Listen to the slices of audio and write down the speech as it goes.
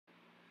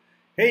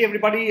Hey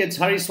everybody, it's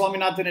Hari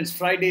Swaminathan. It's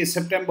Friday,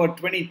 September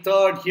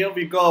 23rd. Here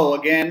we go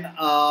again.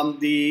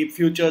 The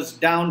futures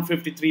down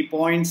 53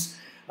 points.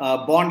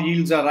 Bond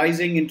yields are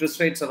rising,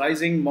 interest rates are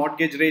rising,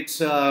 mortgage rates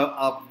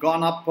have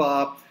gone up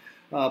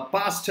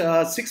past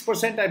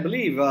 6%, I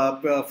believe,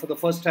 for the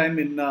first time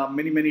in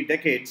many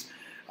decades.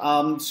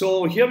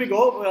 So here we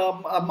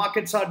go.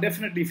 Markets are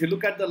definitely, if you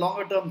look at the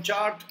longer term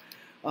chart,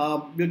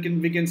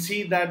 we can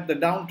see that the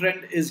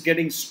downtrend is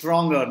getting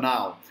stronger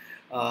now.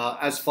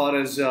 As far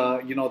as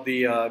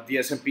the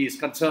S&P is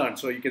concerned.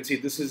 So you can see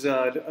this is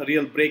a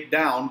real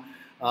breakdown.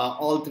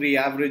 All three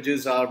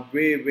averages are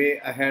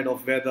way ahead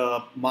of where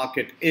the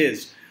market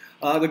is.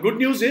 The good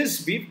news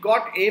is we've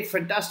got a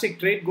fantastic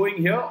trade going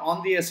here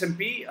on the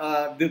S&P.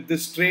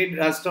 This trade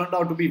has turned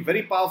out to be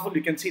very powerful.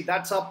 You can see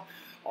that's up.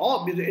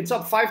 Oh, it's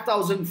up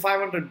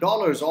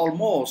 $5,500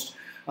 almost.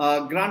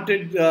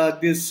 Granted,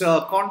 this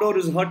condor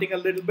is hurting a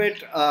little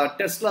bit.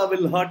 Tesla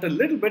will hurt a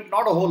little bit,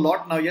 not a whole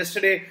lot. Now,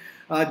 yesterday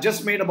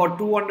just made about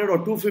 200 or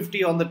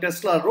 250 on the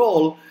Tesla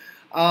roll.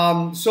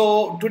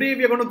 So today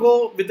we are going to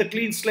go with a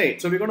clean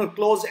slate. So we're going to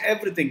close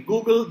everything.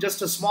 Google,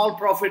 just a small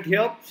profit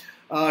here.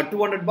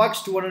 200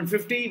 bucks,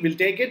 250, we'll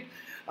take it.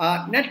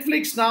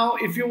 Netflix now,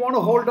 if you want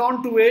to hold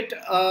on to it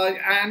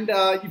and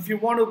if you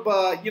want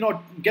to,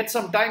 get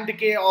some time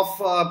decay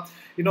of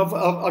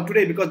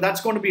today, because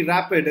that's going to be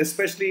rapid,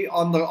 especially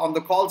on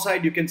the call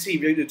side. You can see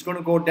it's going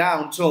to go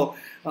down. So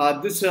so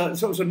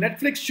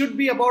Netflix should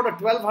be about a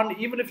 1,200.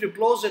 Even if you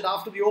close it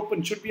after the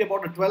open, should be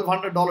about a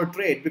 $1,200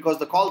 trade because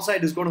the call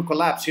side is going to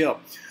collapse here.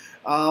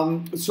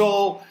 We're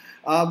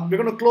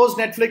going to close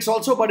Netflix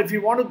also, but if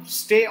you want to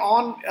stay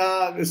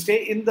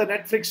in the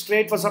Netflix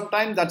trade for some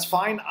time, that's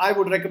fine. I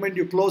would recommend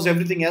you close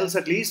everything else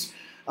at least.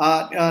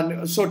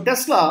 So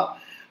Tesla.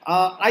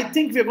 I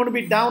think we're going to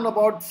be down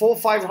about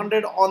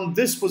 400-500 on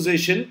this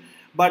position,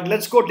 but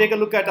let's go take a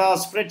look at our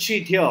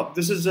spreadsheet here.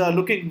 This is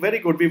looking very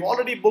good. We've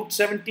already booked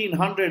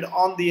 1,700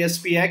 on the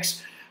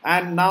SPX,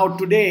 and now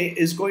today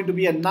is going to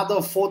be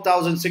another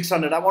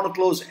 4,600. I want to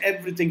close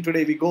everything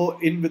today. We go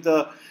in with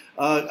a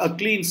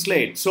clean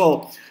slate.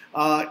 So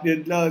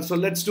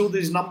let's do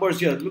these numbers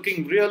here.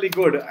 Looking really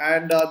good,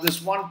 and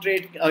this one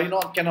trade,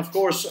 can of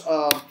course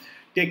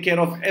take care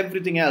of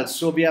everything else.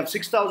 So we have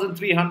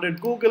 6,300.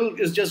 Google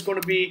is just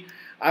going to be,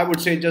 I would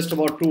say, just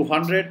about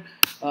 200,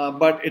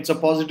 but it's a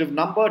positive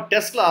number.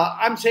 Tesla,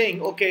 I'm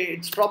saying, okay,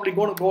 it's probably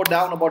going to go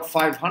down about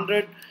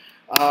 500.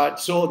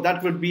 So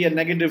that would be a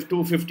negative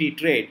 250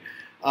 trade.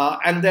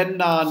 And then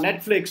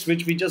Netflix,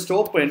 which we just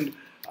opened,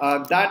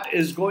 that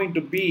is going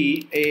to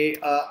be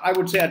I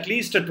would say at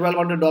least a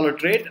 $1,200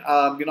 trade.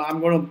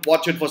 I'm going to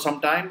watch it for some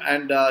time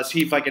and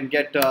see if I can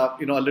get, a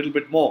little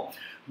bit more.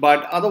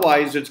 But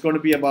otherwise, it's going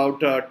to be about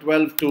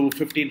 12 to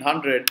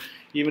 1,500,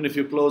 even if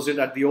you close it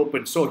at the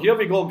open. So here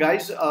we go,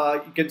 guys.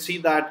 You can see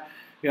that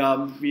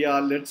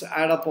let's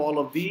add up all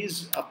of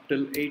these up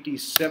till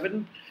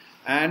 87.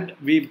 And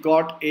we've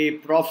got a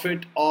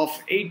profit of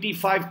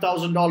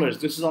 $85,000.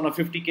 This is on a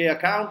 50K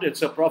account.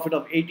 It's a profit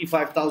of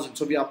 $85,000.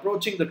 So we are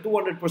approaching the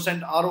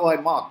 200%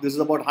 ROI mark. This is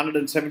about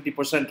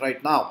 170%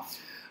 right now.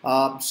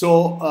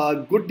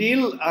 Good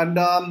deal. And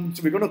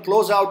so we're going to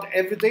close out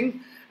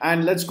everything.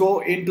 And let's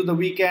go into the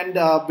weekend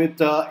with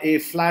a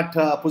flat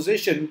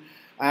position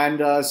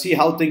and see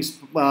how things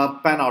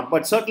pan out.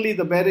 But certainly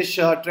the bearish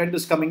trend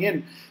is coming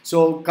in.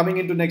 So coming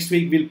into next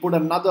week, we'll put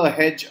another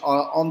hedge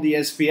on the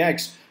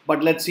SPX.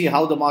 But let's see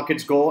how the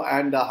markets go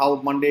and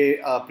how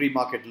Monday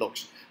pre-market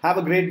looks. Have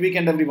a great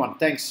weekend, everyone.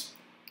 Thanks.